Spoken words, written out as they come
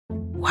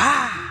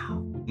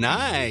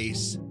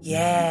Nice.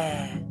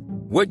 Yeah.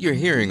 What you're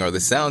hearing are the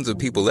sounds of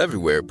people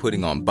everywhere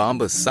putting on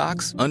Bombas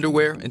socks,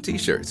 underwear, and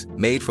T-shirts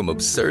made from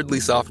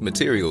absurdly soft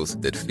materials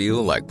that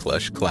feel like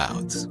plush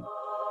clouds.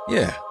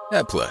 Yeah,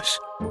 that plush.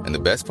 And the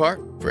best part?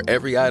 For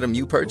every item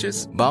you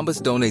purchase,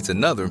 Bombas donates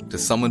another to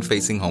someone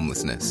facing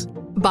homelessness.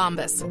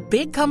 Bombas.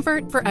 Big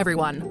comfort for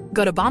everyone.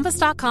 Go to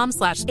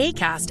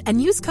bombas.com/ACAST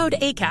and use code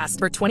ACAST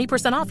for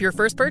 20% off your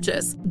first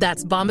purchase.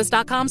 That's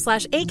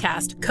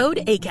bombas.com/ACAST.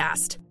 Code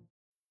ACAST.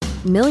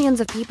 Millions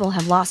of people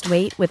have lost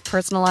weight with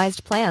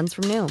personalized plans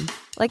from Noom.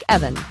 Like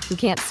Evan, who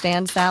can't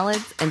stand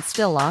salads and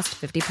still lost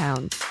 50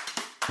 pounds.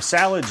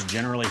 Salads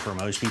generally for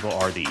most people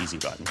are the easy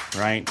button,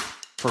 right?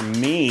 For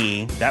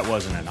me, that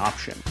wasn't an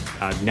option.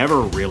 I never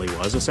really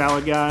was a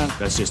salad guy.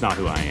 That's just not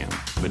who I am.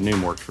 But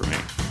Noom worked for me.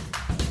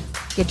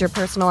 Get your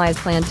personalized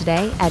plan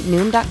today at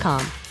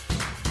Noom.com.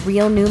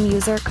 Real Noom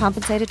user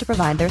compensated to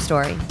provide their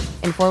story.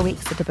 In 4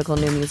 weeks, the typical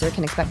Noom user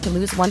can expect to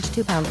lose 1 to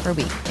 2 pounds per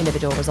week.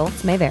 Individual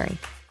results may vary.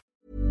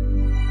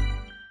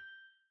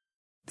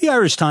 The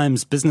Irish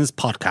Times Business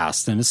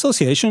Podcast in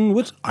association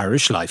with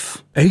Irish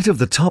Life. 8 of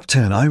the top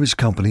 10 Irish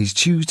companies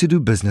choose to do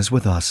business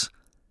with us.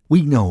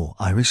 We know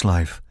Irish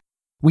Life.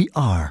 We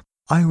are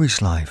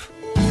Irish Life.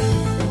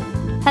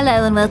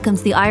 Hello and welcome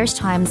to the Irish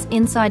Times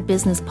Inside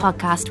Business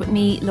Podcast with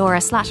me, Laura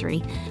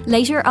Slattery.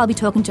 Later I'll be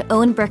talking to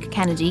Owen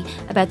Burke-Kennedy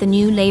about the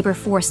new Labour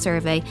Force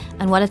Survey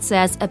and what it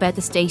says about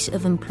the state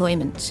of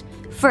employment.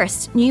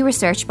 First, new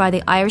research by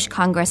the Irish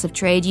Congress of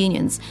Trade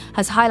Unions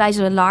has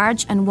highlighted a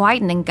large and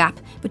widening gap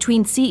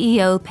between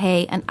CEO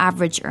pay and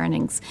average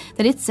earnings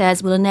that it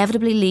says will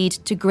inevitably lead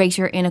to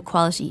greater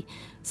inequality.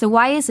 So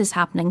why is this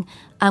happening,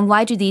 and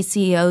why do these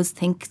CEOs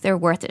think they're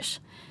worth it?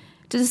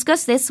 To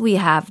discuss this, we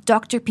have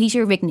Dr.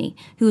 Peter Rigney,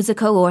 who is a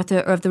co-author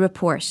of the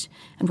report.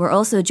 And we're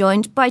also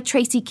joined by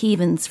Tracy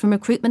Keevans from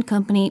recruitment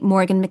company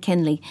Morgan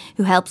McKinley,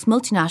 who helps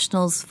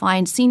multinationals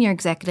find senior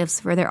executives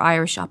for their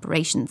Irish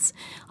operations.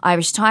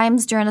 Irish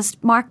Times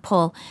journalist Mark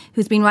Paul,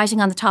 who's been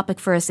writing on the topic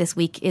for us this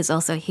week, is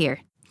also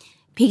here.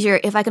 Peter,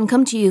 if I can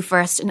come to you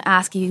first and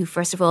ask you,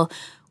 first of all,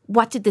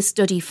 what did this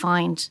study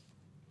find?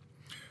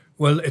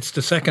 Well, it's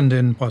the second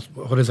in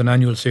what is an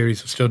annual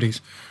series of studies.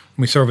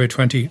 We surveyed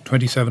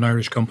 27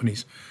 Irish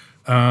companies,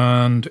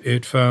 and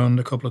it found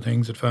a couple of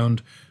things. It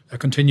found a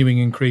continuing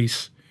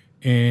increase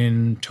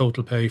in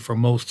total pay for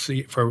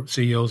for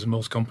CEOs in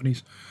most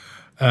companies.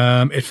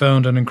 It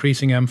found an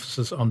increasing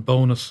emphasis on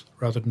bonus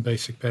rather than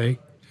basic pay.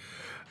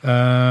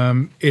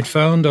 It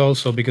found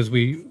also, because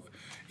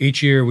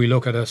each year we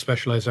look at a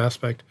specialised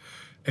aspect,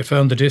 it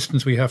found the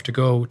distance we have to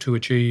go to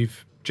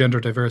achieve gender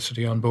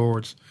diversity on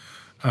boards,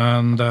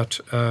 and that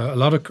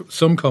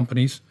some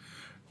companies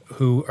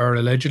who are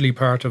allegedly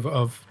part of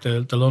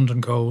the London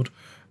Code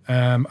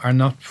are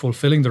not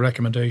fulfilling the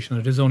recommendation.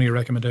 It is only a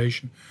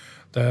recommendation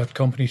that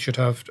companies should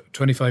have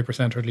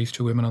 25% or at least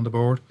 2 women on the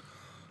board.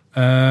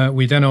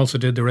 We then also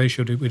did the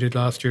ratio that we did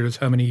last year, is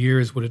how many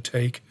years would it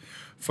take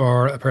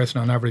for a person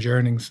on average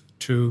earnings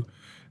to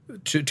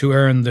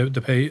earn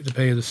the pay of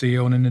the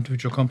CEO in an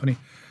individual company.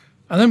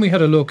 And then we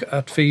had a look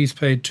at fees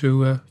paid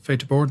to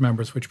board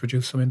members, which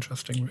produced some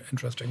interesting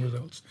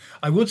results.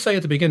 I would say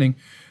at the beginning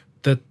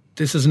that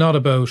this is not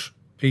about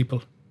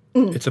people,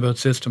 it's about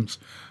systems.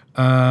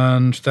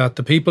 And that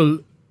the people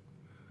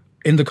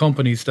in the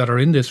companies that are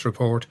in this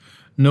report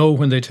know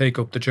when they take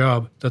up the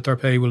job that their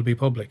pay will be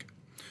public.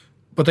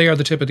 But they are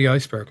the tip of the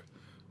iceberg,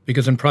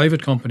 because in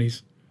private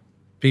companies,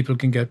 people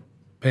can get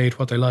paid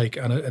what they like,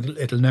 and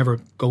it'll never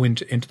go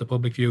into the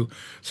public view.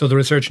 So the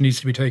research needs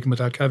to be taken with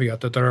that caveat,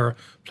 that there are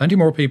plenty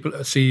more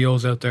people,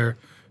 CEOs out there,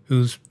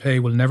 whose pay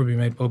will never be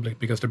made public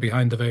because they're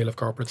behind the veil of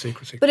corporate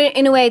secrecy. But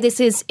in a way, this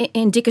is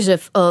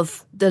indicative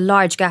of the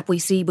large gap we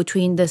see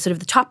between the sort of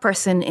the top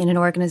person in an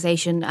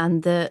organisation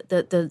and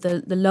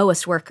the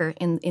lowest worker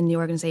in the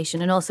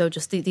organisation, and also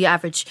just the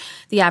average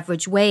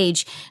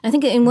wage. And I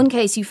think in one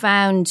case you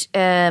found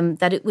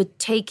that it would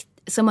take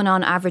someone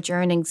on average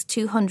earnings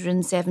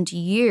 270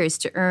 years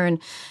to earn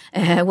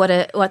what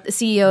the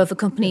CEO of a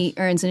company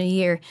earns in a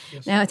year.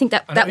 Yes. Now, I think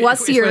that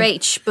was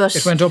CRH, but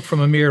it went up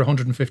from a mere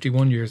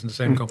 151 years in the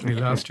same company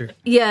last year.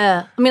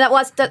 Yeah, I mean that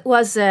was the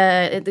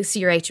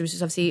CRH, which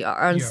is obviously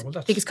Ireland's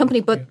biggest company.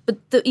 But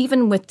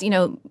even with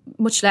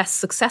much less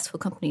successful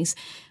companies,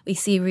 we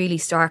see really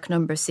stark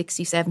numbers: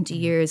 60, 70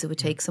 years it would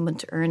take someone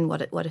to earn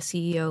what a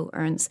CEO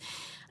earns.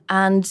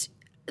 And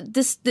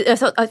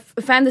I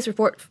found this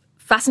report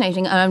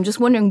fascinating, and I'm just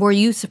wondering, were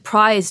you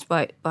surprised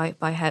by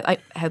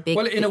how big?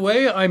 Well, in a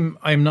way,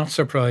 I'm not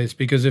surprised,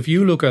 because if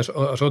you look at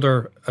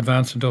other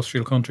advanced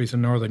industrial countries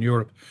in Northern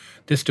Europe,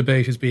 this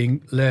debate is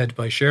being led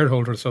by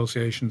shareholder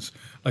associations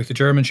like the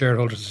German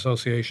Shareholders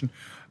Association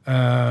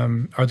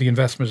or the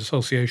Investment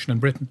Association in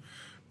Britain.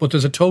 But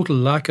there's a total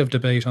lack of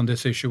debate on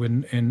this issue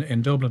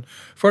in Dublin.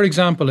 For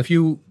example, if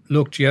you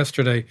looked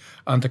yesterday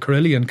on the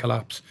Carillion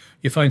collapse,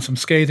 you find some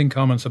scathing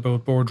comments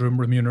about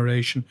boardroom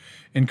remuneration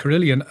in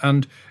Carillion.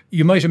 And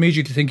you might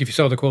immediately think, if you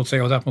saw the quote, say,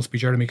 oh, that must be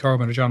Jeremy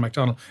Corbyn or John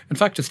McDonnell. In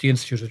fact, it's the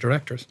Institute of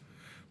Directors.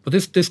 But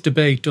this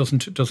debate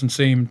doesn't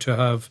seem to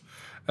have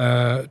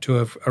to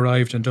have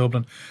arrived in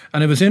Dublin.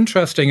 And it was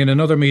interesting, in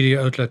another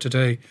media outlet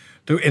today,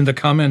 in the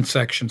comment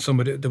section,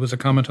 there was a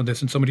comment on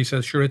this, and somebody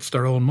says, sure, it's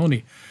their own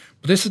money.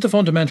 But this is the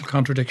fundamental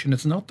contradiction.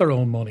 It's not their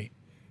own money.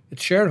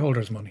 It's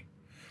shareholders' money.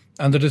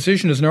 And the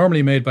decision is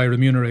normally made by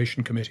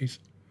remuneration committees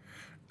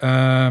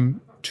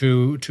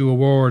to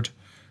award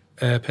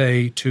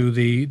pay to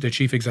the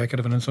chief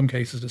executive, and in some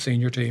cases the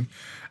senior team.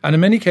 And in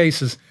many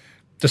cases,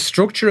 the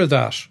structure of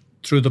that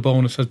through the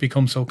bonus has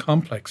become so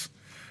complex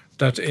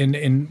that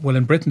in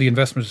Britain, the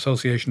Investment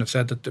Association have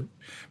said that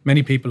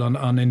many people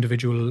on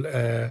individual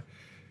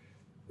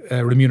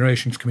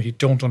remunerations committee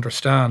don't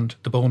understand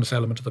the bonus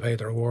element of the pay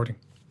they're awarding.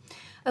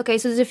 Okay,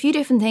 so there's a few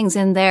different things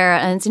in there,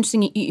 and it's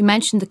interesting you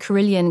mentioned the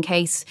Carillion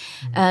case,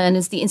 and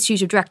it's the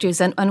Institute of Directors,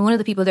 and one of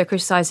the people they're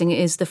criticising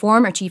is the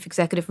former chief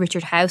executive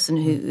Richard Howson,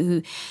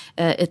 who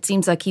it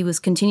seems like he was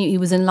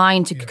in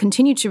line to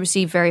continue to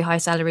receive very high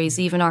salaries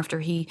even after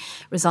he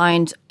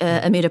resigned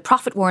amid a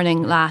profit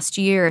warning last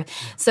year.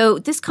 So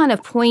this kind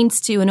of points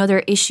to another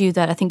issue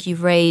that I think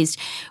you've raised,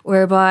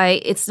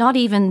 whereby it's not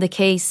even the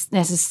case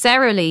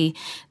necessarily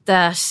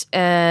that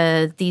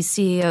these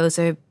CEOs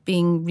are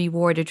being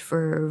rewarded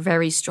for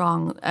very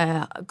strong,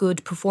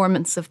 good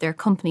performance of their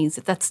companies.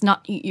 That's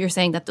not, you're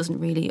saying that doesn't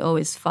really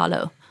always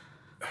follow.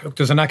 Look,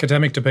 there's an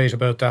academic debate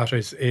about that.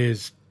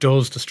 Is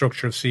does the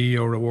structure of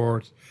CEO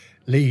rewards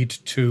lead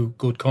to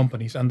good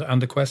companies? And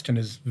the question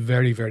is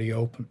very, very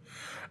open.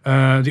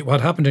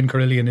 What happened in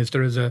Carillion is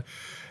there is a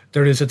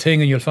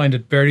thing, and you'll find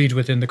it buried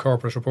within the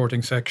corporate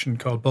reporting section,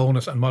 called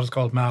bonus and what is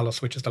called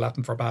malus, which is the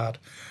Latin for bad.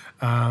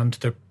 And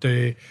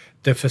the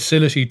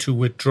facility to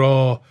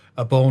withdraw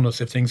a bonus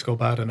if things go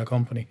bad in a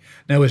company.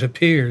 Now it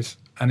appears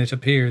on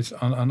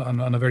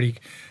a very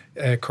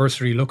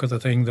cursory look at the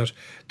thing, that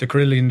the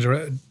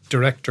Carillion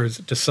directors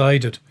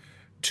decided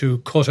to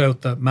cut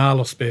out the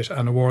malus bit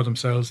and award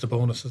themselves the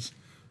bonuses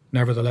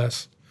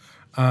nevertheless.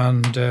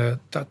 And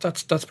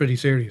that's pretty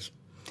serious.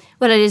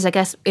 Well, it is, I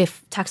guess,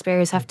 if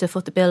taxpayers have to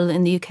foot the bill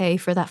in the UK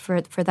for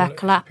that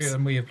collapse.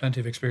 And we have plenty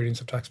of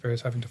experience of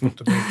taxpayers having to foot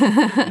the bill.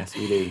 Yes,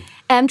 we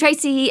do.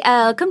 Tracy,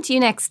 I'll come to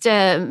you next.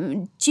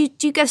 Do you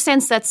get a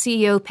sense that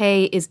CEO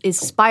pay is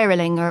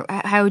spiralling, or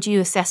how would you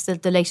assess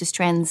the latest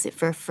trends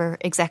for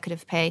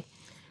executive pay?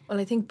 Well,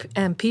 I think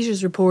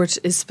Peter's report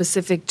is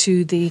specific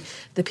to the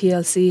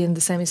PLC and the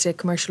semi-state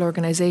commercial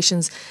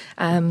organisations.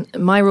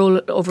 My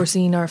role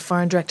overseeing our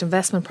foreign direct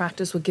investment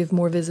practice would give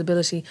more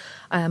visibility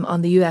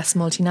on the US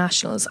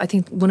multinationals. I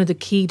think one of the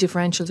key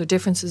differentials or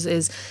differences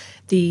is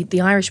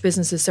the Irish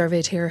businesses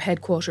surveyed here,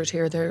 headquartered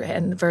here,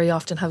 and very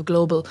often have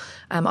global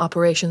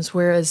operations,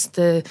 whereas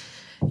the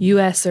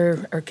US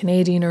or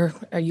Canadian or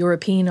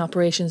European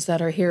operations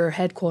that are here are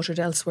headquartered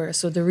elsewhere.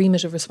 So the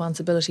remit of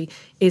responsibility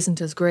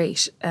isn't as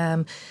great.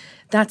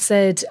 That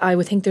said, I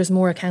would think there's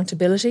more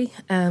accountability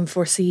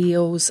for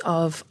CEOs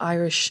of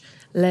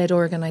Irish-led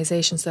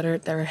organisations that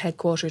are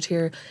headquartered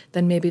here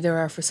than maybe there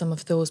are for some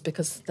of those,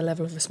 because the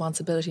level of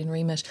responsibility and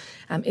remit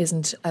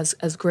isn't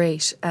as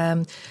great.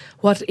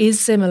 What is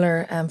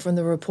similar from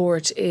the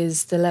report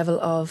is the level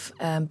of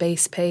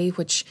base pay,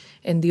 which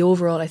in the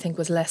overall I think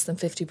was less than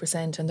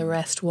 50%, and the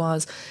rest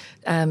was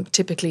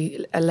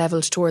typically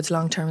leveled towards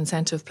long-term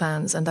incentive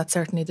plans, and that's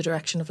certainly the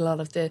direction of a lot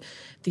of the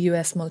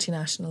US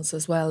multinationals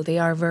as well. They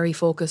are very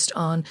focused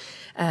on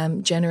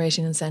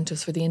generating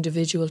incentives for the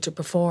individual to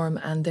perform,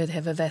 and they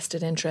have a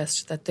vested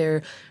interest that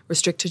their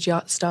restricted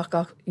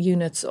stock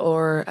units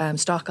or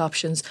stock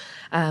options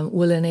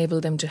will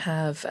enable them to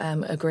have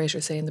a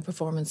greater say in the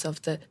performance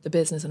of the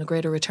business and a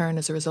greater return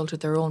as a result of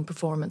their own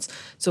performance.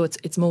 So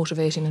it's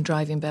motivating and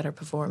driving better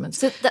performance.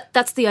 So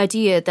that's the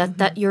idea,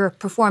 that your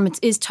performance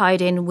is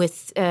tied in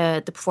with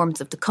the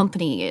performance of the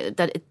company.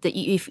 That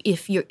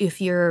if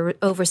you're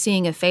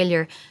overseeing a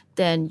failure,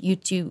 then you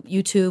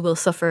too will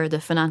suffer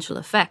the financial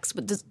effects.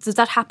 But does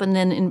that happen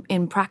then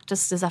in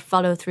practice? Does that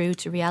follow through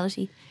to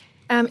reality?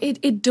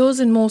 It does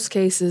in most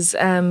cases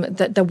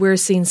that we're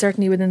seeing,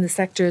 certainly within the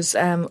sectors.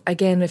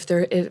 Again,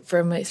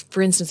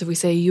 for instance, if we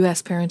say a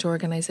US parent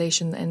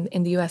organisation, and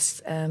in the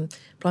US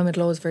employment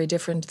law is very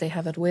different. They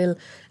have at will,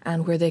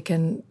 and where they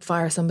can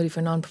fire somebody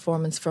for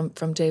non-performance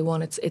from day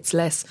one. It's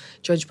less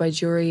judged by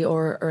jury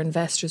or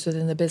investors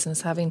within the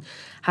business having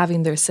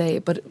their say.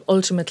 But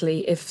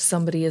ultimately, if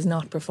somebody is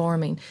not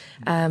performing,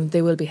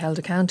 they will be held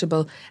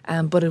accountable.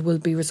 But it will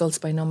be results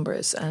by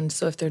numbers, and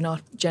so if they're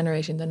not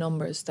generating the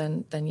numbers,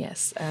 then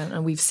yes.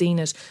 And we've seen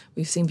it.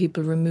 We've seen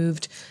people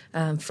removed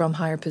from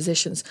higher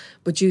positions,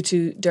 but due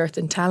to dearth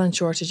in talent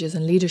shortages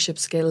and leadership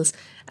skills,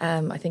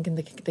 I think in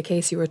the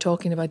case you were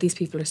talking about, these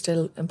people are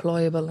still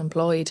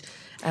employed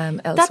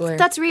elsewhere.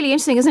 That's really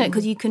interesting, isn't it?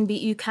 Because you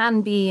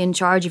can be in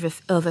charge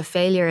of a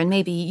failure, and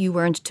maybe you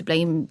weren't to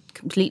blame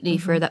completely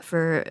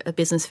for a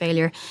business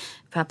failure.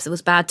 Perhaps it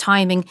was bad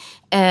timing,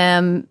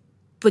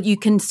 but you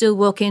can still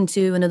walk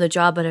into another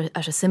job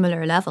at a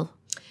similar level.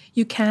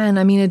 You can.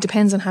 I mean, it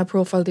depends on how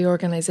profile the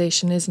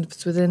organisation is, and if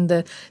it's within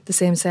the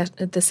same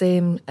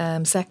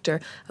sector.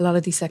 A lot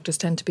of these sectors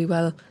tend to be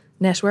well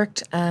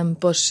networked,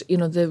 but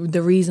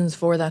the reasons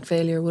for that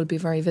failure will be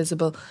very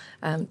visible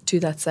to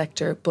that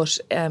sector. But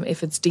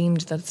if it's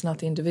deemed that it's not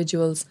the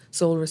individual's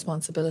sole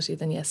responsibility,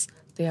 then yes,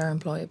 they are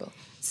employable.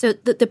 So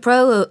the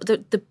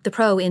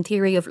pro in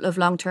theory of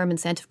long-term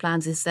incentive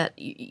plans is that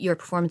your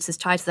performance is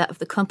tied to that of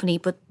the company,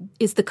 but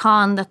is the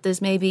con that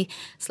there's maybe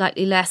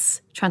slightly less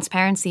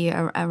transparency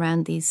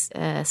around these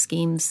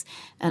schemes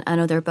and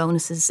other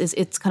bonuses?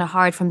 It's kind of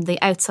hard from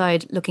the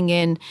outside looking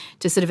in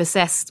to sort of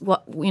assess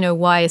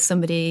why is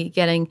somebody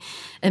getting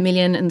 $1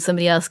 million and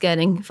somebody else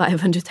getting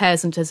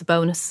 500,000 as a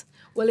bonus.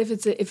 Well, if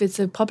it's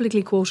a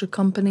publicly quoted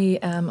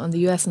company on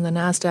the US and the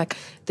NASDAQ,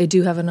 they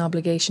do have an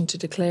obligation to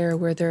declare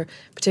where they're,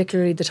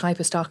 particularly the type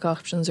of stock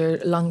options or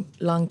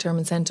long-term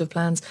incentive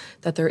plans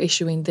that they're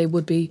issuing, they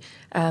would be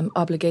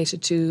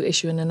obligated to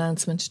issue an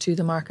announcement to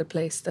the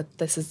marketplace that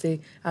this is the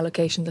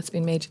allocation that's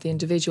been made to the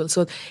individual.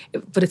 So,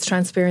 but it's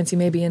transparency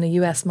maybe in a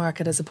US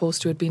market as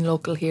opposed to it being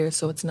local here,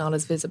 so it's not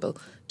as visible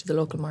to the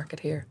local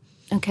market here.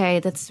 Okay,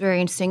 that's very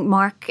interesting.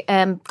 Mark,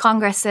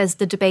 Congress says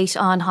the debate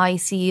on high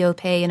CEO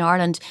pay in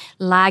Ireland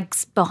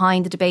lags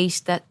behind the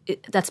debate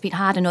that's been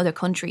had in other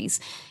countries.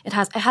 It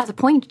has a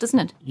point, doesn't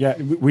it? Yeah,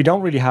 we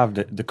don't really have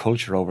the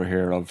culture over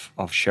here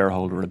of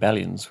shareholder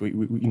rebellions. We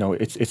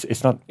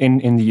it's not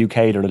in the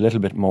UK. They're a little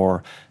bit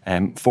more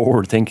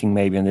forward thinking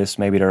maybe in this.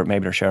 Maybe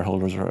their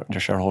shareholders or their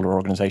shareholder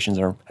organisations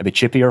are a bit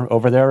chippier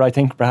over there, I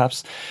think,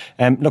 perhaps.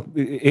 Look,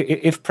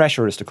 if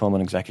pressure is to come on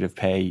executive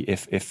pay,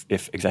 if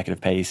executive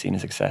pay is seen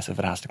as excessive,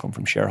 it has to come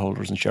from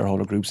shareholders and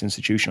shareholder groups,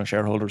 institutional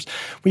shareholders.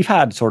 We've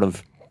had sort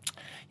of,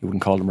 you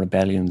wouldn't call them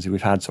rebellions,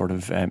 we've had sort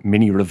of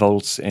mini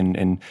revolts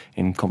in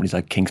companies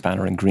like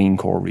Kingspanner and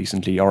Greencore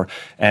recently, or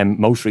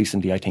most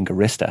recently I think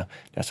Arista,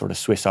 that sort of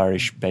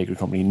Swiss-Irish bakery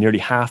company. Nearly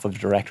half of the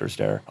directors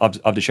there,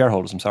 of the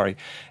shareholders,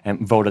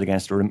 voted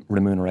against the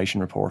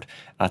remuneration report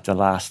at the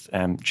last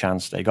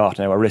chance they got.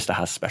 Now Arista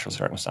has special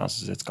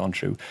circumstances. It's gone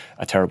through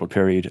a terrible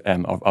period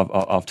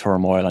of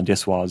turmoil, and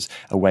this was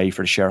a way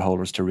for the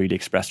shareholders to really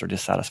express their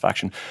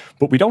dissatisfaction.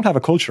 But we don't have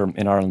a culture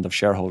in Ireland of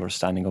shareholders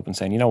standing up and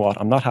saying, you know what,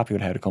 I'm not happy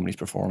with how the company's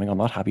performing. I'm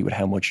not happy with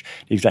how much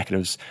the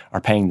executives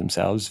are paying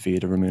themselves via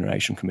the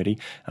remuneration committee,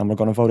 and we're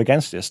going to vote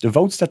against this. The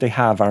votes that they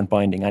have aren't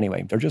binding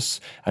anyway. They're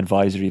just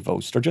advisory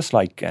votes. They're just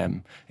like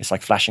it's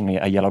like flashing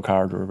a yellow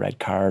card or a red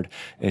card.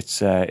 It's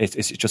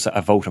just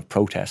a vote of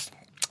protest.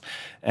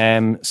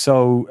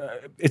 So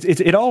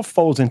it all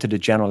falls into the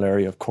general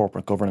area of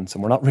corporate governance,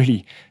 and we're not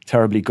really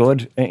terribly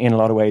good in a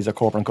lot of ways at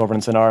corporate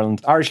governance in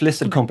Ireland. Irish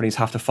listed companies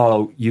have to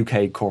follow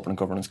UK corporate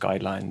governance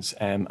guidelines,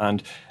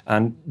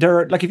 and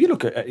they're like, if you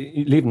look at,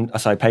 leaving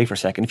aside pay for a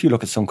second, if you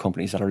look at some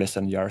companies that are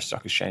listed on the Irish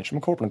Stock Exchange, from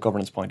a corporate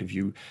governance point of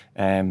view,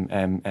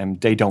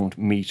 they don't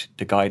meet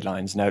the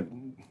guidelines. Now,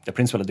 the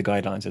principle of the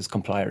guidelines is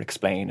comply or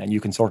explain, and you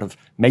can sort of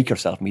make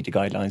yourself meet the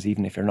guidelines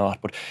even if you're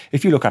not. But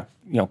if you look at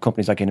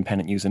companies like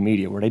Independent News and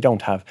Media, where they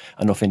don't have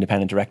enough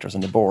independent directors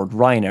on the board,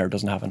 Ryanair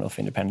doesn't have enough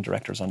independent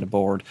directors on the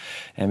board.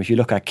 If you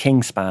look at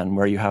Kingspan,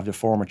 where you have the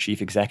former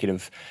chief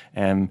executive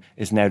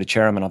is now the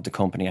chairman of the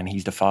company, and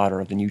he's the father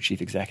of the new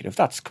chief executive,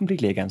 that's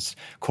completely against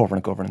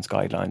corporate governance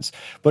guidelines.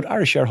 But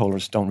Irish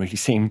shareholders don't really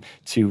seem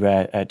to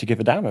give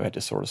a damn about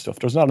this sort of stuff.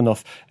 There's not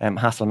enough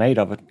hassle made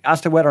of it. As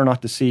to whether or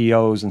not the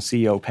CEOs and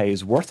CEO pay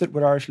is worth it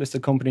with Irish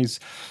listed companies,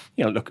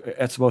 look,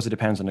 I suppose it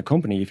depends on the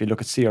company. If you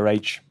look at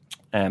CRH,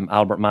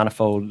 Albert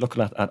Manifold,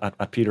 looking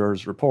at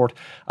Peter's report,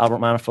 Albert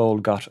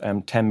Manifold got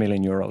 €10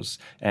 million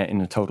in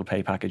the total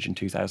pay package in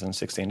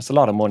 2016. It's a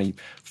lot of money.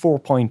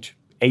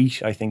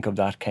 4.8, I think, of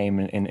that came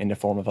in the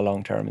form of a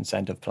long-term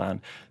incentive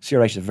plan.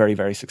 CRH is a very,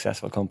 very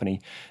successful company.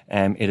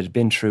 It had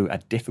been through a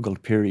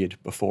difficult period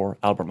before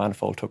Albert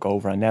Manifold took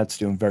over, and now it's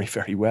doing very,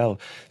 very well.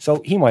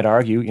 So he might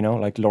argue,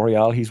 like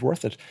L'Oreal, he's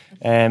worth it.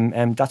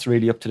 And that's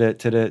really up to the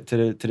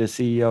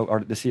CEO or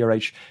the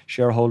CRH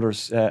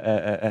shareholders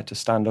to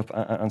stand up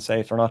and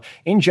say it or not.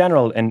 In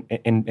general,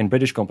 in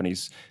British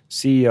companies,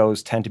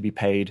 CEOs tend to be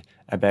paid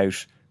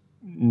about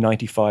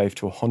 95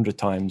 to 100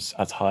 times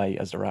as high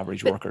as their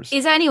average workers.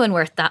 Is anyone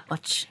worth that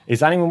much?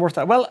 Is anyone worth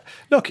that? Well,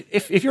 look,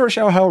 if you're a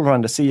shareholder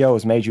and the CEO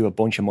has made you a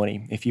bunch of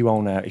money, if you're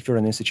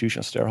an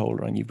institutional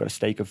shareholder and you've got a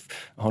stake of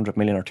 100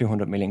 million or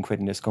 200 million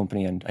quid in this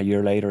company, and a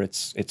year later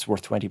it's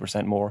worth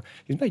 20% more,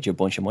 he's made you a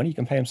bunch of money. He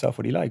can pay himself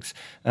what he likes,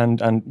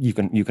 and you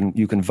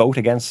can vote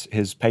against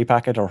his pay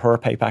packet or her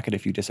pay packet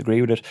if you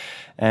disagree with it.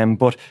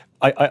 But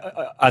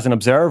I, as an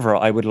observer,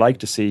 I would like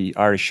to see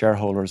Irish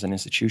shareholders and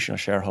institutional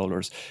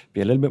shareholders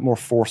be a little bit more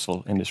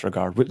forceful in this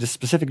regard,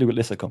 specifically with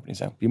listed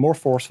companies now. Be more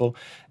forceful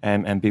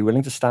and be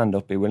willing to stand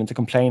up, be willing to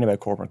complain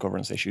about corporate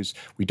governance issues.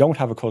 We don't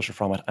have a culture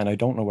from it, and I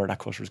don't know where that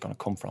culture is going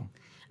to come from.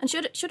 And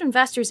should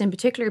investors in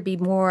particular be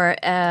more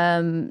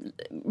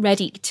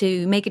ready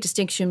to make a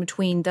distinction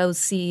between those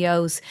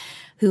CEOs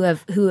who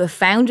have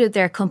founded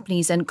their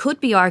companies and could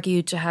be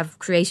argued to have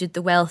created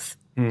the wealth,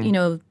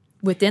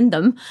 within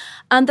them,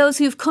 and those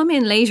who've come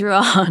in later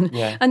on,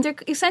 and they're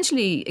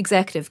essentially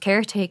executive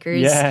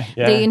caretakers.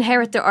 They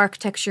inherit the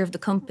architecture of the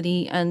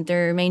company, and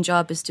their main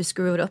job is to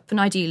screw it up and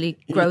ideally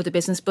grow the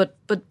business. But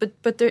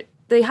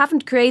they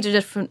haven't created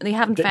it from. They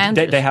haven't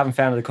founded it. They haven't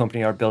founded the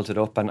company or built it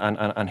up,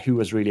 and who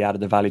has really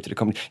added the value to the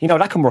company.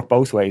 That can work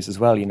both ways as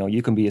well.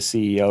 You can be a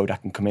CEO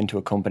that can come into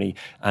a company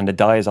and the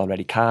die is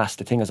already cast.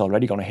 The thing is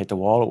already going to hit the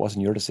wall. It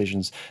wasn't your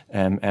decisions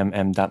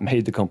that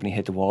made the company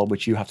hit the wall,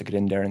 which you have to get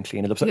in there and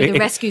clean it up. So You're the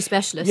rescue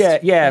specialist.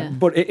 Yeah.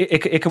 But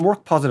it can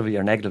work positively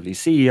or negatively.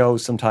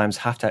 CEOs sometimes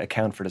have to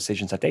account for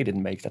decisions that they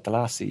didn't make, that the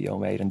last CEO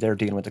made, and they're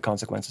dealing with the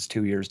consequences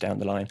 2 years down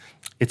the line.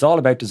 It's all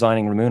about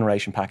designing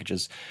remuneration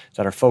packages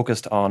that are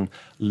focused on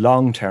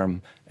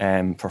long-term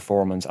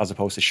performance as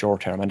opposed to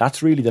short-term. And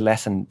that's really the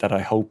lesson that I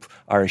hope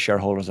Irish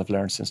shareholders have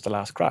learned since the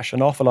last crash.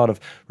 An awful lot of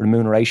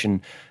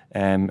remuneration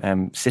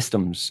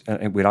systems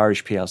with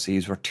Irish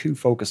PLCs were too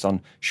focused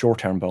on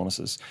short-term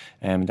bonuses.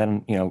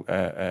 Then,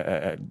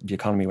 the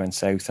economy went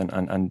south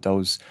and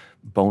those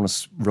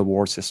bonus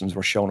reward systems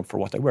were shown up for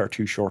what they were,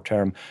 too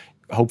short-term.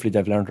 Hopefully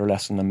they've learned their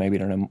lesson and maybe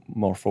they're now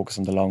more focused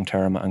on the long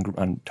term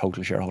and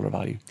total shareholder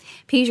value.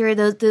 Peter,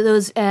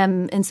 those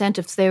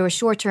incentives, they were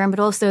short term, but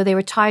also they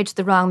were tied to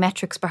the wrong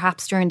metrics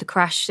perhaps during the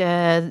crash.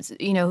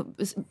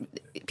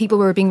 People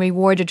were being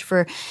rewarded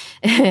for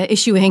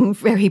issuing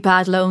very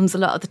bad loans a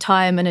lot of the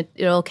time and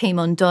it all came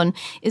undone.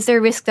 Is there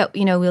a risk that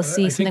we'll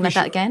see something like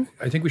that again?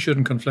 I think we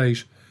shouldn't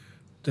conflate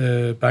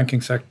the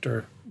banking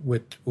sector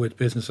with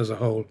business as a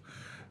whole.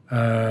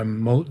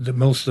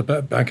 Most of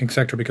the banking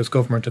sector, because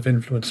government have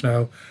influence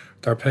now,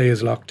 their pay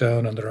is locked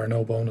down and there are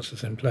no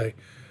bonuses in play.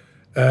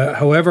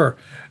 However,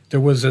 there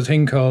was a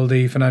thing called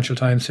the Financial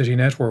Times City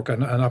Network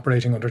and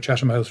operating under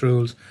Chatham House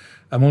rules.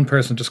 And one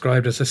person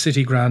described as a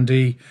city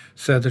grandee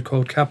said that,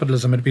 quote,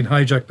 capitalism had been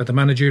hijacked by the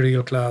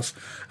managerial class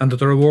and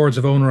that the rewards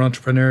of owner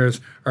entrepreneurs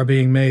are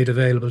being made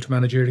available to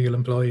managerial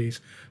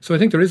employees. So I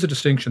think there is a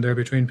distinction there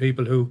between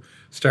people who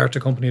start a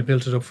company and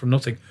built it up from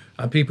nothing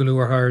and people who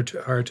are hired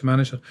to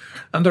manage it.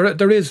 And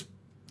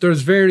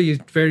there's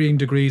varying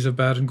degrees of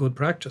bad and good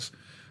practice.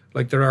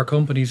 Like there are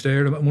companies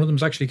there, one of them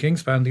is actually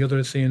Kingspan, the other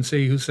is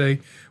CNC, who say,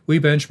 we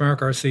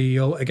benchmark our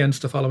CEO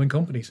against the following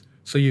companies.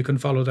 So you can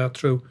follow that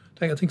through.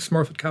 I think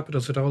Smurfit Kappa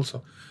does it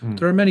also.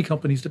 There are many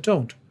companies that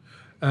don't.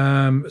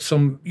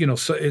 Some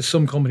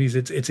companies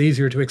it's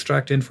easier to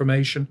extract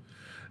information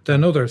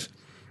than others.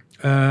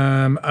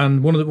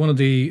 And one of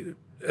the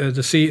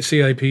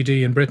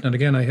CIPD in Britain, and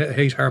again I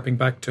hate harping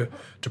back to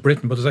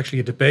Britain, but there's actually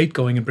a debate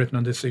going in Britain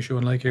on this issue,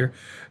 unlike here,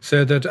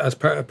 said that as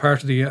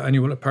part of the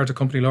annual part of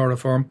company law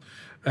reform,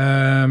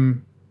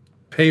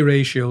 pay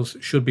ratios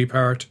should be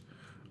part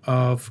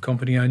of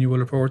company annual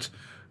reports,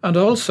 and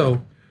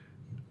also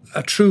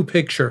a true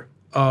picture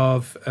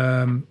of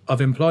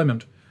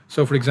employment.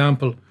 So, for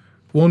example,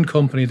 one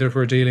company that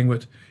we're dealing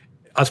with,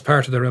 as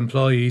part of their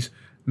employees,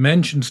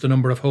 mentions the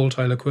number of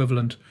whole-time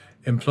equivalent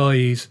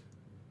employees,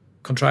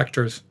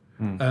 contractors,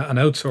 and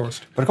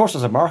outsourced. But of course,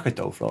 there's a market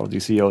though for all of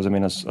these CEOs. I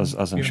mean, as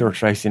I'm sure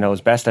Tracy knows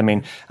best. I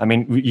mean,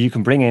 you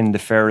can bring in the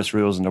fairest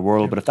rules in the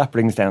world, but if that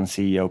brings down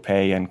CEO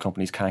pay and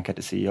companies can't get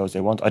the CEOs they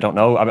want, I don't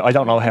know. I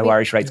don't know how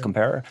Irish rates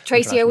compare.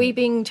 Tracy, are we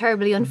being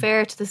terribly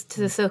unfair to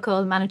the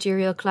so-called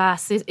managerial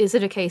class? Is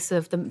it a case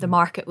of the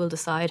market will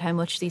decide how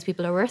much these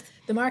people are worth?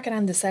 The market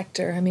and the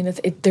sector. I mean,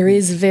 there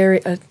is very.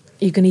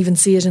 You can even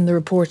see it in the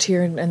report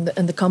here and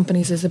the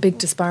companies. There's a big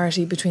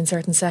disparity between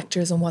certain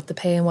sectors and what they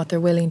pay and what they're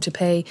willing to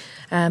pay.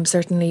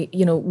 Certainly,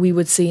 we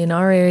would see in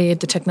our area,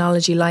 the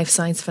technology, life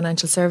science,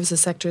 financial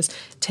services sectors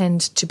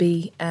tend to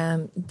be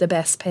the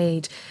best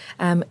paid.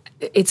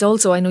 It's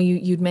also, I know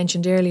you'd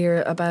mentioned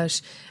earlier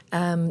about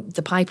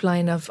the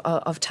pipeline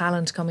of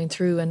talent coming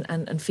through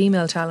and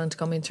female talent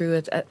coming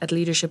through at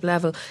leadership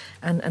level.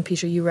 And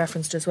Peter, you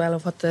referenced as well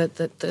of what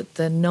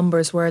the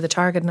numbers were, the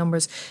target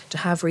numbers to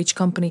have for each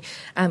company.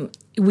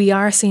 We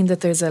are seeing that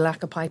there's a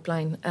lack of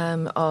pipeline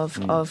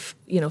of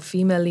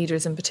female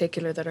leaders in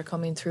particular that are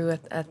coming through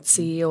at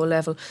CEO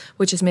level,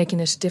 which is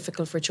making it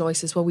difficult for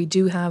choices. What we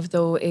do have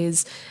though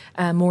is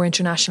more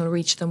international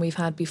reach than we've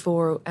had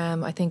before.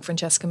 I think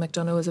Francesca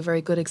McDonough is a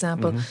very good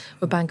example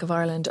with Bank of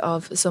Ireland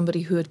of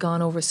somebody who had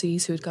gone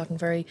overseas, who had gotten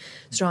very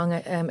strong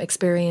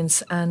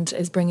experience and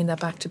is bringing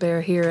that back to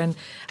bear here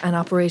and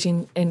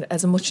operating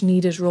as a much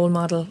needed role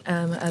model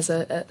as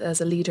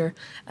a leader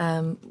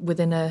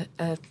within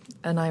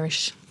an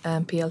Irish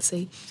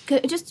PLC.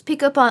 Could I just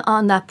pick up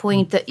on that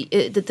point that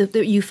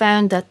you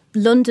found that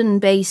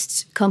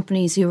London-based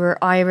companies who were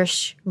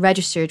Irish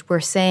registered were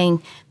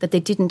saying that they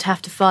didn't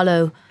have to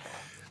follow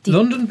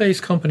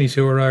London-based companies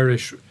who are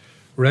Irish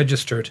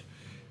registered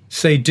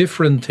say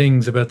different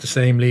things about the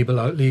same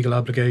legal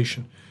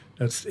obligation.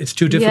 It's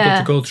too difficult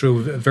to go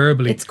through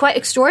verbally. It's quite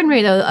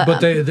extraordinary though.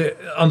 But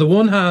on the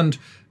one hand,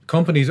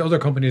 other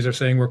companies are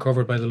saying we're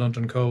covered by the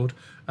London Code,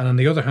 and on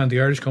the other hand,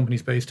 the Irish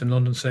companies based in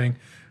London saying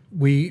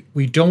we're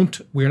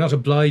not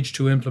obliged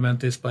to implement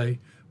this by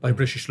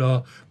British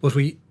law, but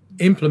we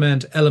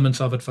implement elements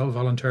of it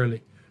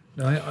voluntarily.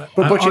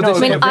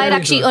 I'd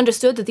actually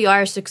understood that the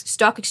Irish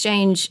Stock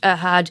Exchange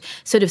had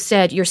sort of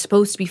said you're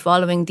supposed to be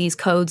following these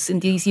codes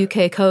and these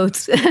UK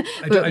codes.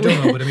 I don't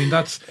know, but I mean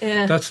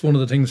that's one of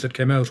the things that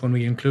came out when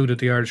we included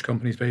the Irish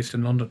companies based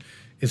in London,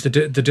 is the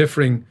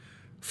differing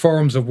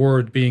forms of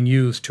word being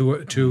used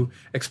to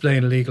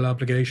explain a legal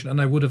obligation. And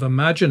I would have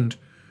imagined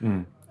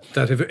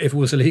that if it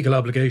was a legal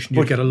obligation,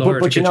 you'd get a lawyer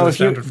to get you a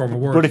standard form of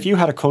word. But if you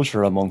had a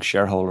culture among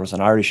shareholders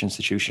and Irish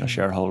institutional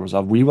shareholders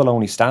of we will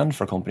only stand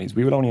for companies,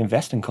 we will only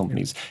invest in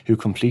companies who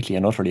completely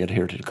and utterly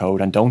adhere to the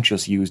code and don't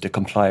just use the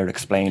comply or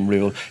explain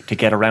rule to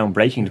get around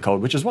breaking the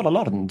code, which is what a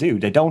lot of them do.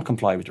 They don't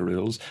comply with the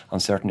rules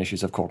on certain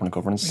issues of corporate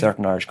governance,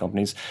 certain Irish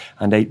companies,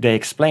 and they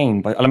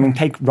explain. But I mean,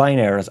 take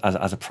Ryanair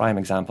as a prime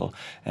example.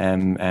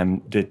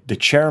 The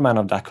chairman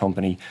of that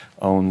company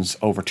owns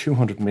over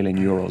 200 million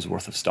euros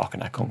worth of stock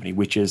in that company,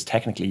 which is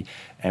technically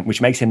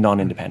which makes him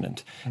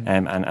non-independent,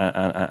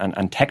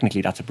 and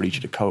technically that's a breach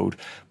of the code.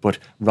 But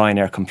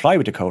Ryanair comply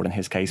with the code in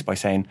his case by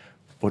saying,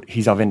 but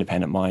he's of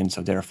independent mind,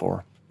 so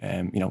therefore,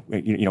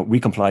 we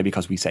comply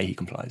because we say he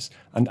complies,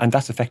 and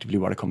that's effectively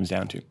what it comes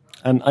down to.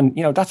 And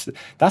that's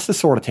the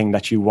sort of thing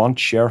that you want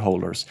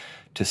shareholders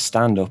to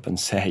stand up and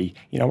say,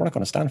 we're not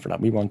going to stand for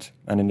that. We want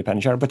an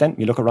independent shareholder. But then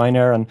you look at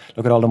Ryanair and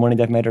look at all the money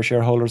they've made their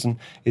shareholders, and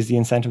is the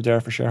incentive there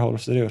for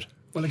shareholders to do it?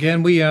 Well,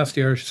 again, we asked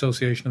the Irish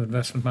Association of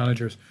Investment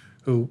Managers,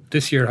 who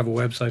this year have a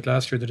website.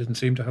 Last year they didn't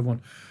seem to have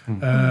one.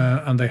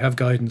 And they have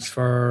guidance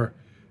for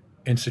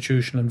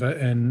institutional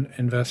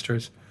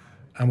investors.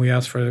 And we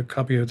asked for a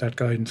copy of that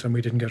guidance and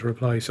we didn't get a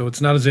reply. So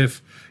it's not as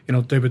if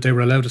they were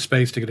allowed a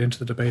space to get into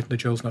the debate and they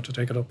chose not to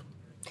take it up.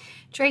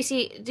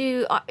 Tracy,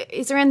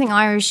 is there anything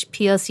Irish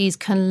PLCs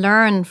can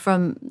learn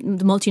from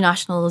the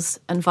multinationals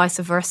and vice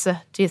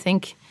versa, do you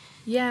think?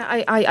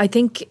 Yeah, I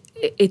think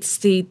it's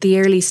the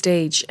early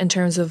stage in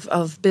terms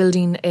of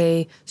building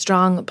a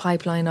strong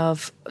pipeline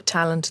of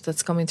talent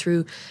that's coming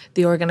through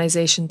the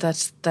organisation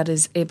that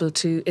is able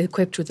to,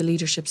 equipped with the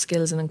leadership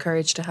skills and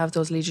encouraged to have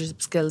those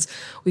leadership skills.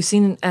 We've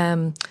seen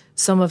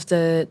some of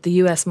the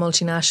US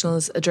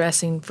multinationals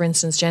addressing, for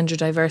instance, gender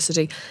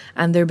diversity,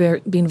 and they're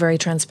being very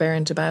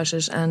transparent about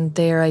it, and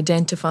they're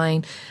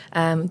identifying,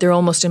 they're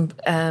almost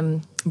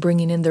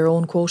bringing in their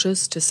own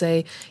quotas to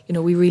say,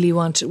 we really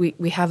want,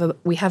 we have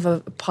a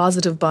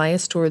positive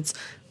bias towards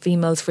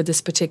females for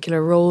this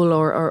particular role,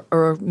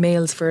 or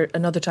males for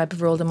another type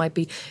of role that might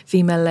be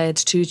female-led,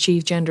 to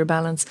achieve gender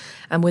balance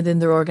and within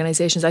their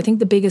organisations. I think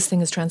the biggest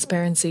thing is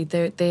transparency.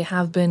 They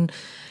have been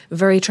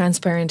very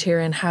transparent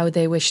here in how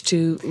they wish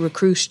to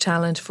recruit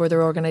talent for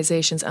their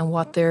organisations and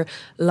what their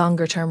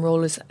longer term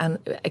role is and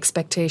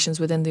expectations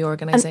within the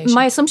organisation. And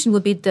my assumption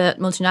would be that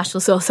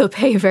multinationals also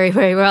pay very,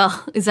 very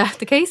well. Is that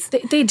the case?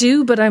 They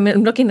do, but I'm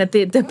looking at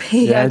the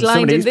pay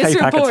outlined in this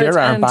report. Here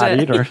aren't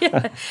bad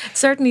either.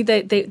 Certainly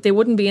they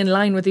wouldn't be in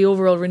line with the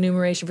overall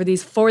remuneration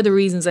for the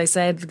reasons I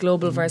said,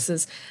 global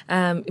versus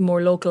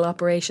more local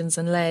operations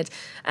and led.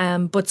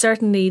 But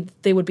certainly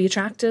they would be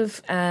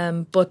attractive.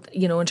 But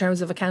in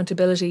terms of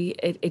accountability,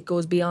 it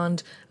goes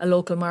beyond a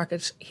local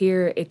market.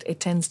 Here it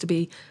tends to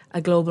be a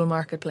global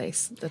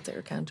marketplace that they're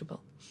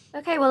accountable.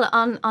 Okay, well,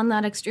 on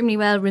that extremely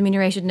well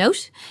remunerated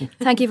note,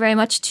 thank you very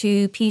much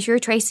to Peter,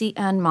 Tracy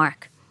and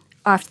Mark.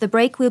 After the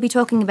break, we'll be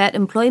talking about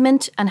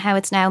employment and how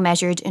it's now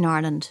measured in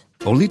Ireland.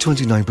 Only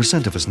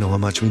 29% of us know how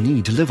much we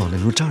need to live on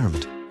in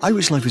retirement.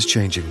 Irish Life is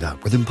changing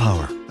that with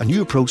Empower, a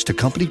new approach to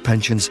company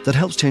pensions that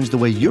helps change the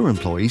way your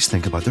employees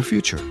think about their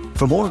future.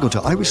 For more, go to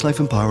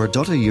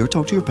irishlifeempower.ie or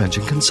talk to your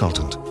pension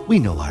consultant. We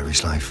know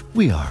Irish Life.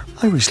 We are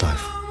Irish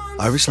Life.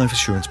 Irish Life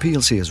Assurance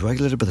PLC is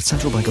regulated by the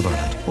Central Bank of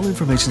Ireland. All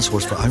information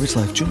sourced for Irish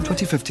Life, June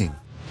 2015.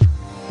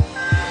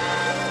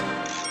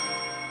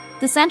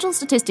 The Central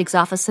Statistics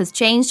Office has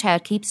changed how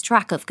it keeps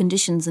track of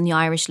conditions in the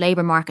Irish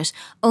labour market.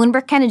 Owen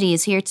Burke-Kennedy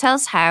is here to tell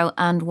us how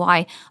and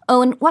why.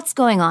 Owen, what's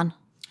going on?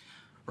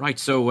 Right,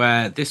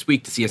 so this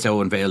week the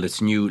CSO unveiled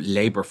its new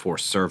labour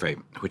force survey,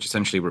 which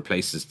essentially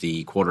replaces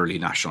the quarterly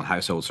National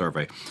Household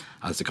Survey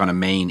as the kind of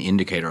main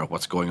indicator of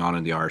what's going on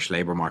in the Irish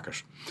labour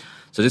market.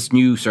 So this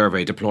new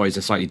survey deploys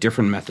a slightly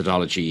different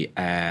methodology,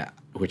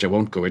 which I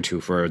won't go into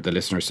for the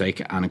listener's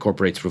sake, and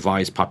incorporates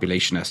revised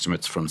population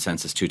estimates from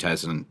Census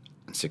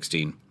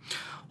 2016.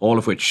 All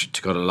of which,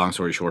 to cut a long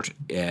story short,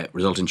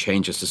 result in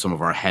changes to some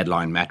of our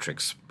headline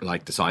metrics,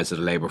 like the size of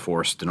the labour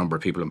force, the number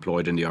of people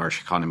employed in the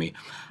Irish economy,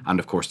 and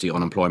of course the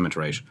unemployment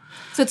rate.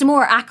 So it's a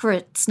more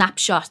accurate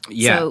snapshot.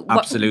 Yeah, so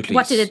absolutely.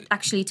 What did it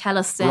actually tell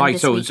us then right,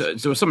 this so, week?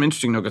 So some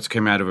interesting nuggets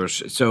came out of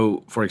it.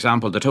 So, for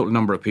example, the total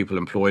number of people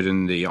employed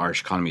in the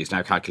Irish economy is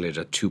now calculated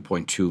at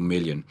 2.2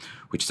 million,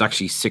 which is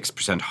actually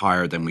 6%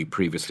 higher than we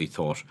previously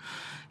thought.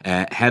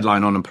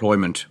 Headline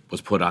unemployment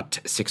was put at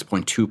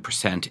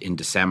 6.2% in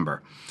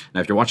December. Now,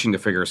 if you're watching the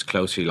figures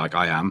closely, like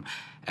I am,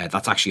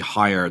 that's actually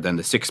higher than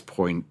the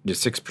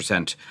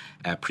 6%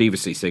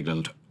 previously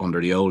signalled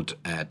under the old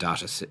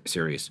data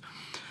series.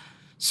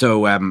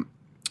 So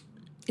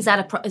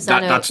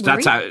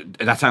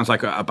that sounds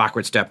like a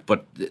backward step,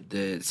 but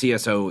the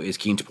CSO is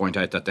keen to point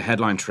out that the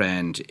headline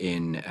trend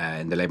in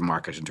the labour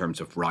market in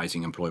terms of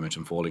rising employment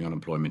and falling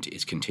unemployment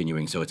is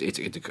continuing. So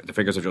the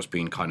figures have just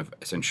been kind of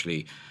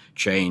essentially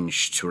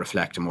changed to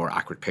reflect a more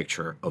accurate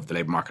picture of the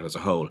labour market as a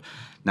whole.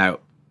 Now,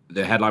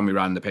 the headline we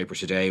ran in the paper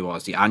today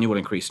was the annual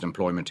increase in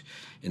employment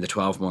in the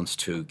 12 months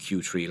to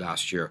Q3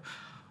 last year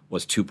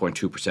was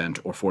 2.2%,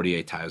 or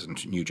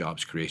 48,000 new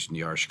jobs created in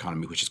the Irish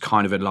economy, which is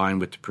kind of in line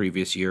with the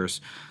previous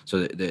years.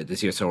 So the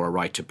CSO are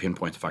right to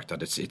pinpoint the fact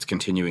that it's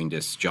continuing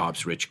this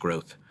jobs-rich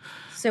growth.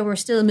 So we're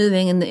still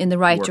moving in the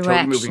right direction. We're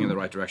totally moving in the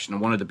right direction.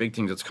 And one of the big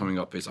things that's coming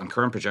up is, on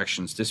current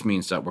projections, this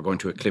means that we're going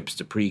to eclipse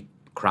the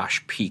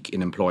pre-crash peak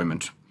in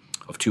employment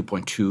of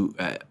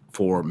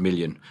 2.24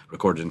 million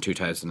recorded in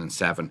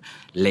 2007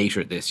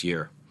 later this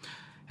year,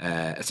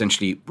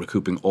 essentially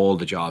recouping all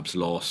the jobs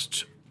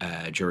lost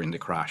during the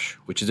crash,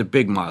 which is a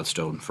big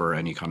milestone for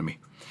any economy.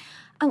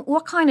 And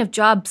what kind of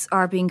jobs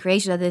are being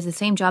created? Are they the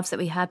same jobs that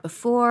we had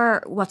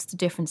before? What's the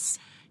difference?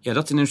 Yeah,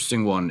 that's an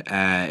interesting one.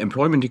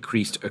 Employment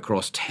increased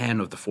across 10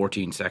 of the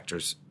 14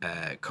 sectors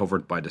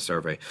covered by the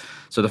survey.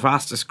 So the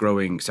fastest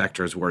growing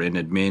sectors were in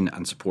admin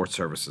and support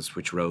services,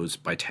 which rose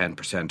by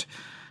 10%.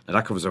 Now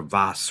that covers a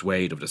vast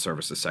swathe of the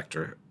services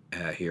sector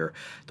here.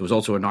 There was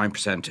also a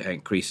 9%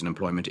 increase in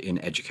employment in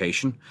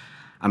education.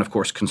 And of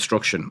course,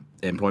 construction.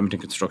 Employment in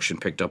construction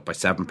picked up by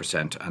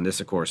 7%. And this,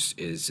 of course,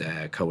 is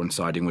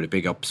coinciding with a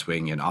big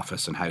upswing in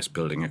office and house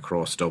building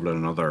across Dublin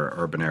and other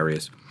urban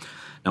areas.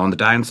 Now, on the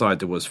downside,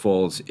 there was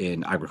falls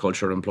in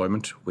agricultural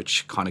employment,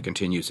 which kind of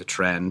continues a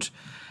trend.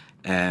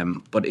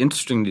 But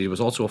interestingly, there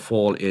was also a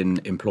fall in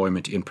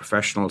employment in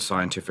professional,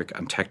 scientific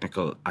and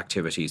technical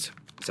activities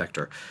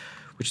sector,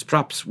 which is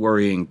perhaps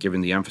worrying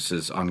given the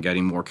emphasis on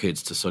getting more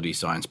kids to study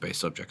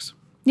science-based subjects.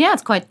 Yeah,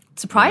 it's quite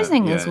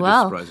surprising as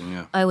well, surprising,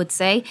 yeah. I would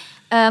say.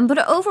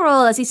 But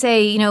overall, as you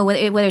say, you know,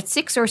 whether it's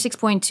 6 or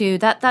 6.2,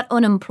 that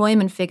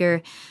unemployment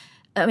figure,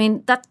 I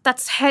mean,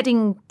 that's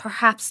heading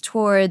perhaps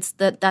towards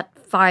that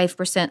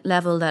 5%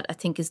 level that I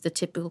think is the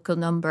typical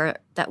number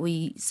that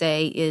we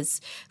say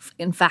is,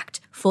 in fact,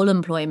 full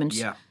employment.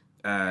 Yeah.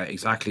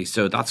 Exactly.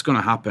 So that's going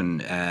to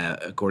happen,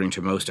 according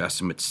to most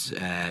estimates,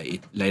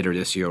 later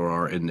this year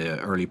or in the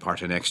early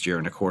part of next year.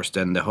 And of course,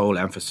 then the whole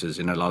emphasis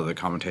in a lot of the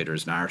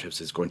commentators'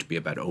 narratives is going to be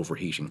about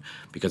overheating,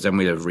 because then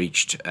we'll have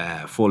reached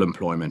full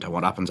employment. And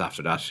what happens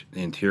after that,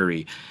 in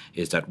theory,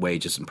 is that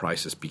wages and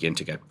prices begin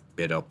to get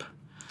bid up.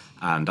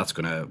 And that's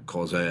going to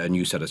cause a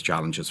new set of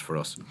challenges for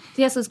us.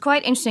 Yes, it's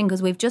quite interesting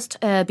because we've just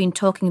been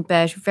talking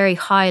about very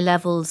high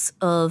levels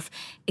of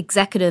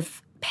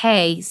executive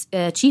pay,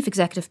 chief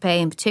executive pay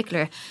in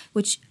particular,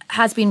 which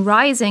has been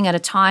rising at a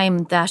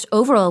time that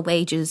overall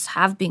wages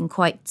have been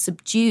quite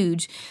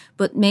subdued.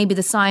 But maybe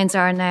the signs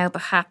are now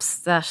perhaps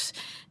that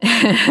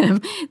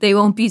they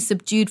won't be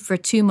subdued for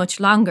too much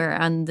longer.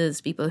 And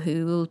there's people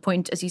who will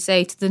point, as you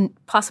say, to the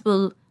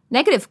possible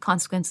negative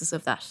consequences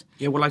of that.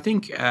 Yeah, well, I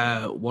think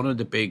one of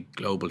the big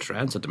global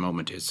trends at the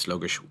moment is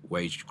sluggish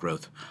wage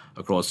growth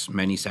across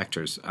many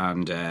sectors.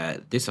 And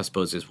this, I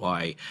suppose, is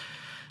why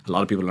a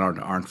lot of people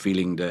aren't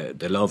feeling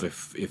the love,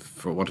 if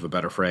for want of a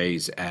better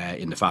phrase,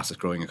 in the fastest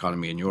growing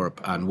economy in Europe.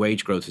 And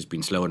wage growth has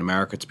been slow in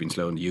America, it's been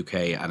slow in the UK,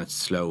 and it's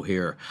slow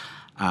here.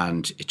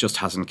 And it just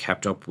hasn't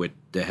kept up with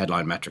the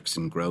headline metrics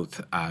in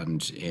growth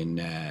and in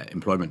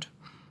employment.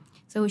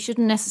 So we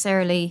shouldn't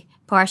necessarily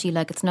party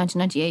like it's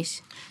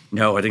 1998.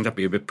 No, I think that'd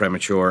be a bit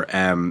premature.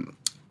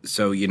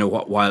 So, you know,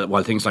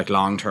 while things like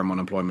long-term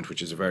unemployment,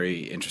 which is a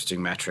very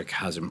interesting metric,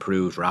 has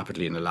improved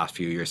rapidly in the last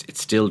few years,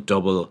 it's still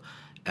double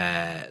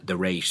the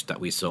rate that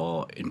we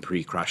saw in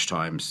pre-crash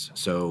times.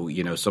 So,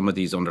 you know, some of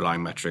these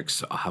underlying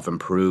metrics have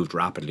improved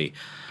rapidly,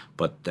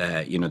 but,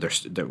 you know,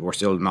 we're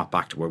still not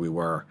back to where we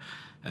were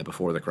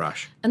before the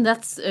crash. And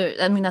that's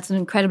an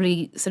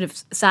incredibly sort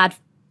of sad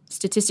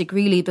statistic,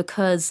 really,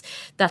 because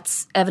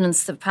that's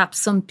evidence that perhaps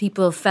some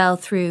people fell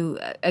through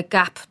a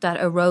gap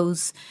that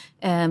arose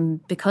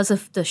because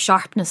of the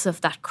sharpness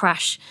of that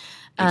crash.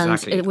 And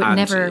exactly. It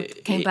never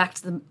came back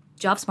to the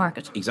jobs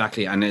market.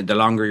 Exactly. And the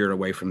longer you're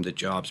away from the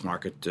jobs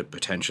market, the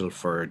potential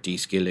for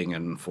de-skilling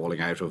and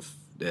falling out of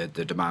the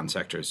demand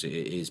sectors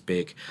is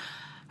big.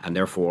 And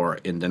therefore,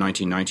 in the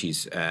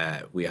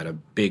 1990s, we had a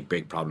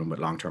big problem with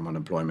long-term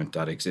unemployment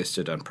that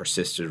existed and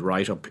persisted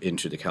right up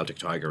into the Celtic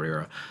Tiger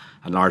era,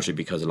 and largely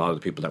because a lot of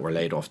the people that were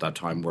laid off that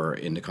time were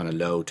in the kind of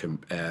low to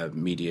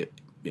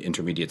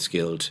intermediate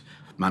skilled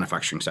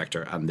manufacturing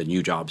sector, and the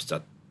new jobs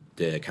that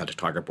the Celtic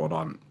Tiger brought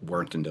on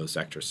weren't in those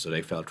sectors, so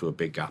they fell through a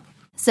big gap.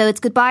 So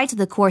it's goodbye to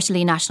the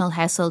quarterly National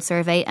Household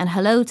Survey and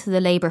hello to the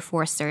Labour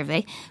Force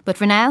Survey. But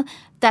for now,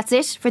 that's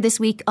it for this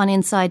week on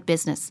Inside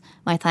Business.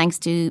 My thanks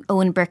to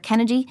Owen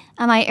Burke-Kennedy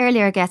and my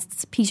earlier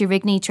guests Peter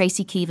Rigney,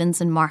 Tracy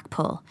Keevans and Mark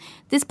Paul.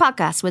 This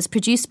podcast was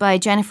produced by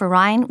Jennifer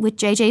Ryan with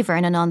JJ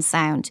Vernon on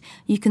sound.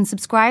 You can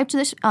subscribe to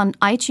it on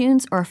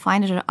iTunes or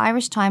find it at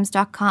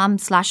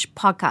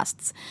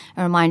irishtimes.com/podcasts.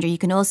 A reminder, you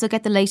can also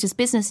get the latest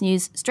business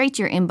news straight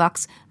to your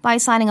inbox by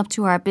signing up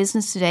to our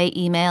Business Today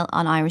email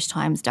on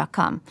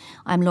irishtimes.com.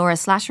 I'm Laura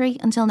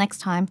Slattery. Until next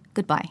time,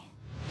 goodbye.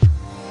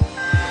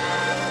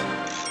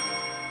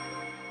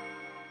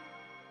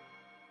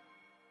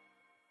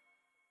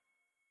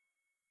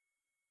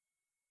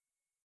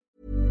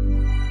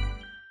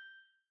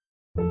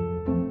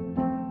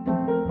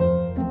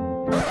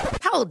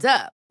 Hold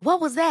up. What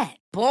was that?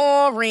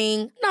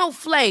 Boring. No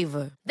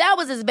flavor. That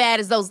was as bad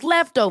as those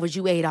leftovers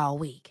you ate all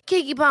week.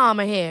 Keke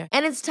Palmer here,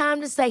 and it's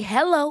time to say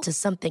hello to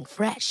something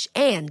fresh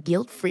and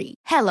guilt-free.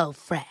 Hello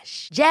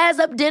Fresh. Jazz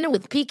up dinner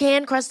with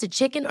pecan-crusted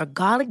chicken or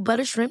garlic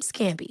butter shrimp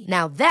scampi.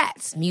 Now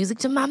that's music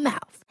to my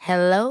mouth.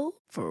 Hello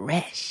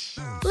Fresh.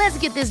 Let's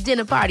get this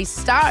dinner party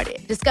started.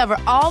 Discover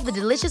all the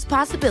delicious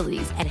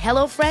possibilities at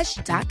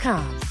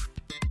HelloFresh.com.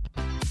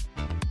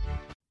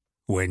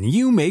 When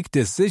you make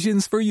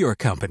decisions for your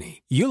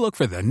company, you look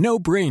for the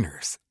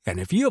no-brainers. And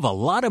if you have a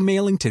lot of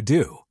mailing to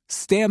do,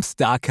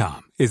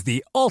 Stamps.com is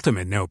the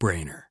ultimate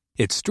no-brainer.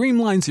 It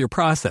streamlines your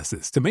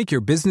processes to make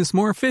your business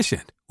more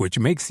efficient, which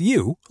makes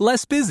you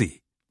less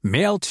busy.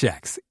 Mail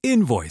checks,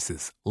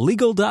 invoices,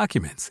 legal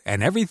documents,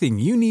 and everything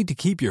you need to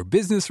keep your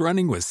business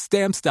running with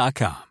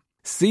Stamps.com.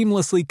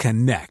 Seamlessly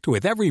connect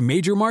with every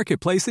major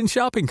marketplace and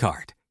shopping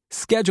cart.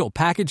 Schedule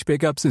package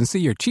pickups and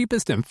see your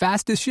cheapest and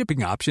fastest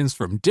shipping options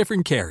from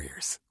different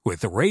carriers,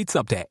 with rates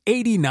up to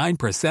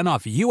 89%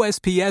 off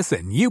USPS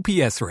and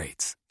UPS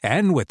rates.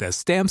 And with the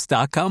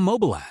Stamps.com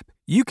mobile app,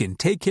 you can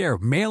take care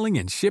of mailing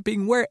and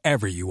shipping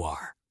wherever you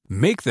are.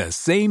 Make the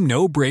same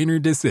no-brainer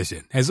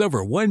decision as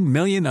over 1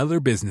 million other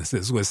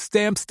businesses with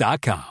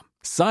Stamps.com.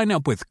 Sign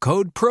up with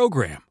code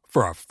PROGRAM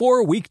for a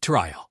 4-week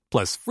trial,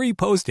 plus free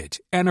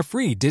postage and a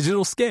free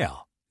digital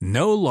scale.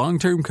 No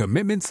long-term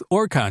commitments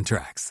or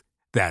contracts.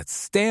 That's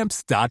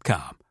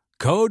Stamps.com.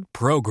 Code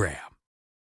PROGRAM.